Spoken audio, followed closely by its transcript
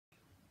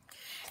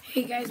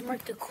Hey guys,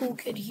 Mark the Cool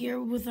Kid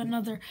here with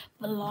another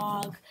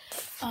vlog.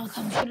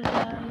 Computer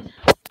died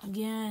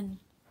again.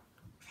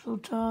 So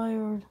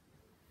tired.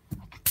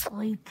 I can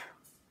sleep.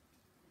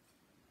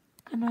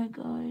 Good night,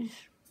 guys.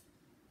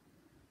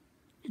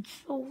 It's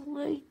so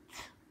late.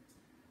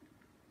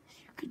 As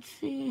you can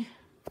see,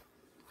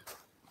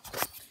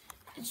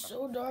 it's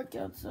so dark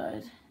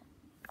outside.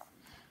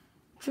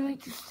 I'm trying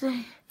to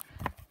stay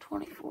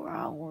 24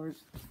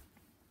 hours.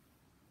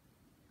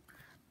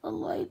 The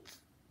lights.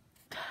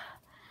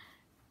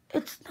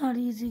 It's not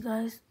easy,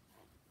 guys.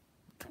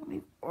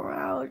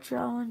 24-hour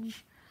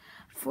challenge.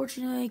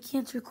 Unfortunately, I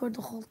can't record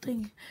the whole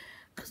thing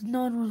because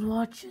no one would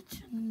watch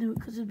it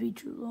because it'd be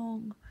too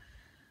long.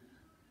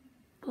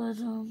 But,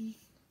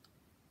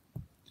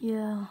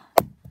 yeah.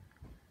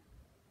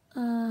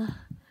 Hope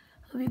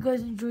you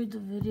guys enjoyed the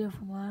video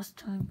from last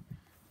time.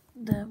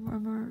 That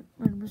Murder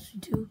Mystery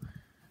 2.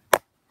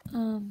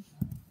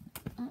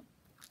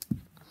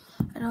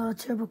 I know,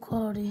 terrible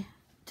quality.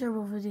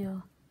 Terrible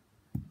video.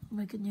 I'll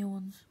make new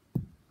ones.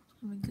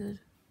 It's gonna be good.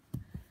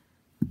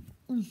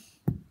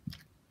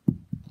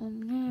 Oh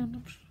man,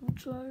 I'm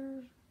so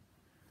tired.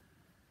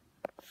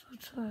 So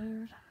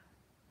tired.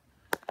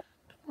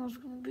 Tomorrow's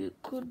gonna be a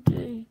good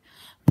day.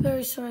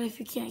 Very sorry if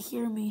you can't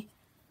hear me.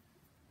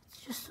 It's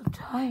just so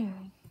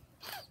tiring.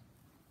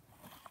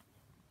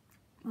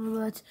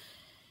 But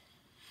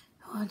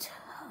I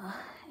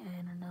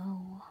don't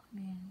know. I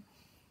mean,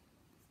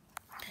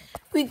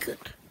 we could.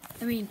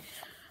 I mean,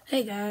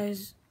 hey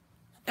guys.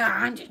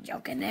 I'm just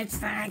joking.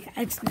 It's not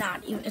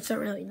even. It's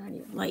really not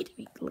even light.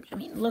 Look at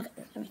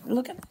this.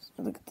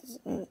 Look at this.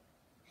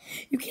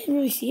 You can't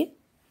really see it.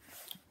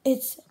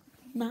 It's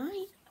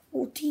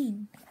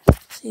 9:14.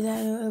 See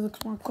that? It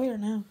looks more clear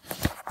now.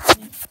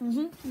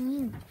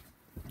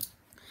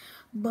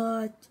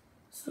 But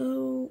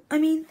so I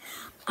mean,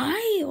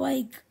 I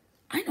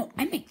know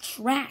I make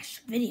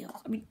trash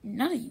videos. I mean,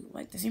 none of you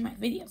like to see my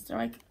videos. They're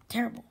like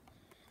terrible.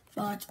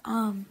 But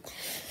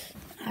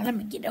let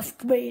me get off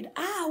grade.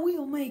 We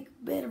will make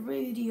better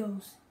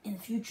videos in the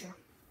future.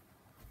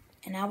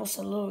 And I will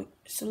salute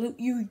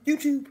you,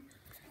 YouTube,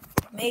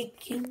 for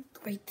making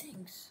great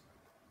things.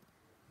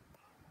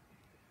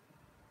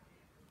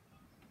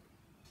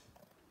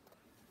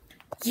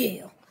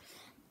 Yeah.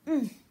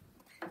 You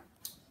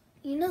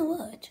know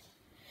what?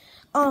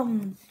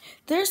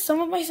 There's some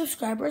of my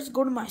subscribers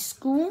go to my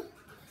school,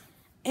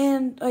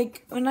 and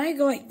like when I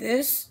go like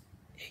this,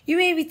 you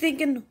may be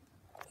thinking,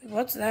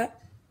 what's that?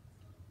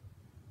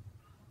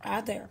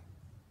 Out there.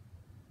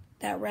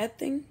 That red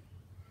thing?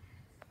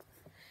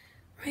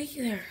 Right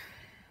there.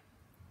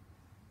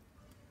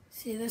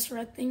 See this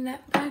red thing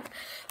that back?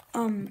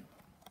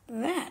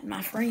 That,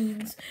 my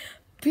friends.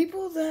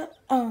 People that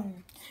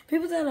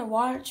have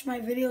watched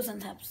my videos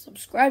and have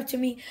subscribed to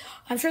me,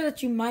 I'm sure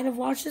that you might have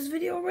watched this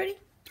video already.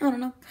 I don't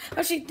know.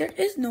 Actually, there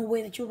is no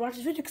way that you would watch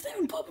this video because I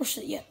haven't published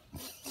it yet.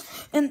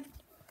 And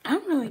I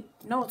don't really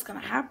know what's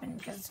going to happen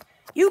because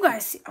you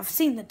guys have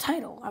seen the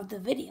title of the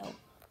video.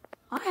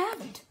 I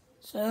haven't.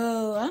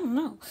 So, I don't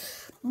know.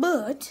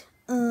 But,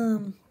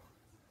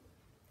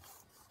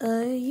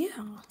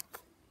 yeah.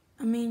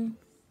 I mean,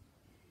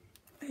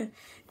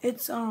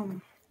 it's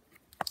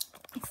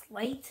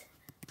late.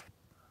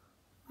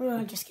 Well,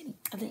 I'm just kidding.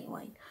 I think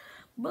late.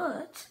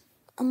 But,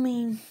 I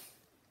mean,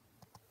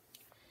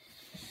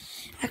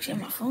 actually, I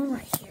have my phone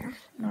right here,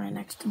 right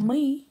next to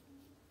me.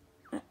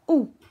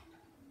 Ooh.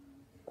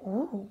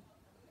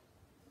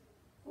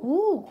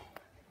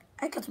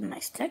 I got some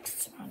nice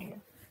texts around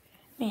here.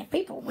 Man,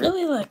 people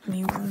really like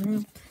me.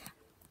 I'm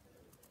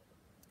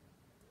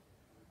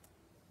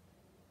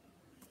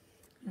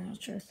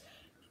not sure if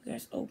you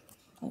guys. Sorry.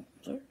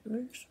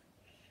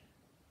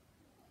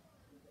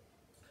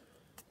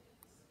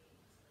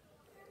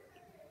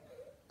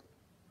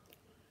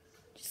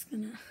 Just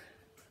gonna.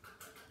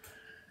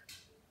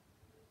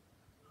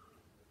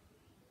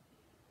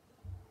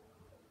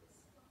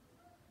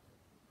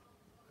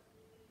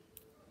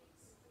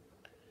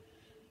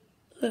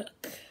 Look.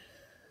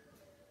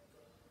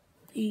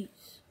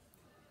 These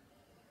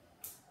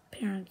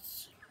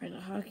parents are at a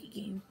hockey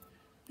game.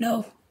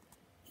 No,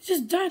 it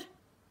just died.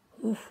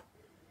 Oof.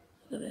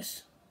 Look at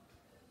this.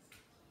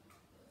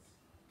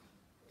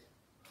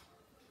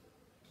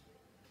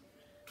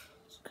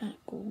 It's kind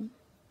of cool.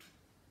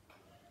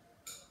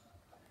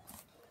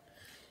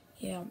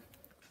 Yeah.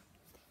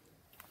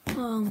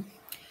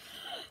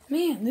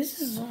 Man,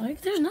 this is like,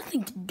 there's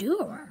nothing to do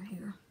around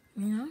here.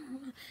 You know?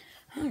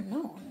 I don't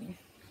know. I mean,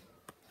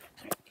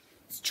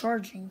 it's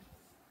charging.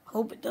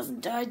 Hope it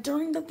doesn't die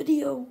during the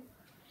video.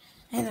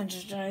 And then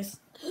just dies.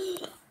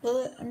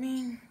 But, I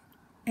mean,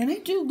 it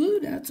ain't too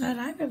good outside.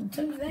 I gotta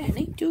tell you that. It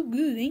ain't too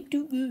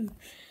good.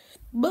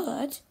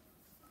 But,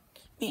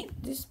 man,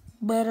 this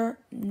better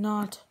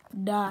not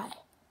die.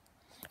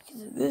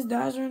 Because if this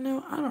dies right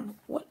now, I don't know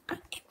what I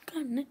am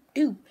gonna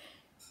do.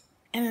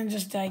 And then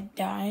just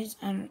dies.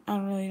 I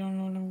really don't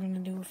know what I'm gonna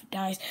do if it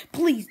dies.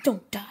 Please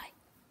don't die.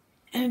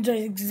 And it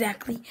dies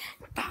exactly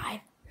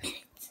 5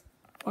 minutes.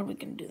 What are we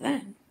gonna do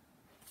then?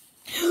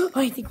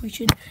 I think we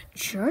should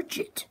charge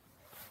it.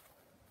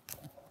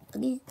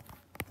 again.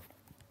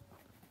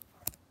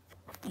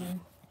 And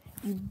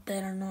you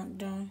better not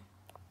die.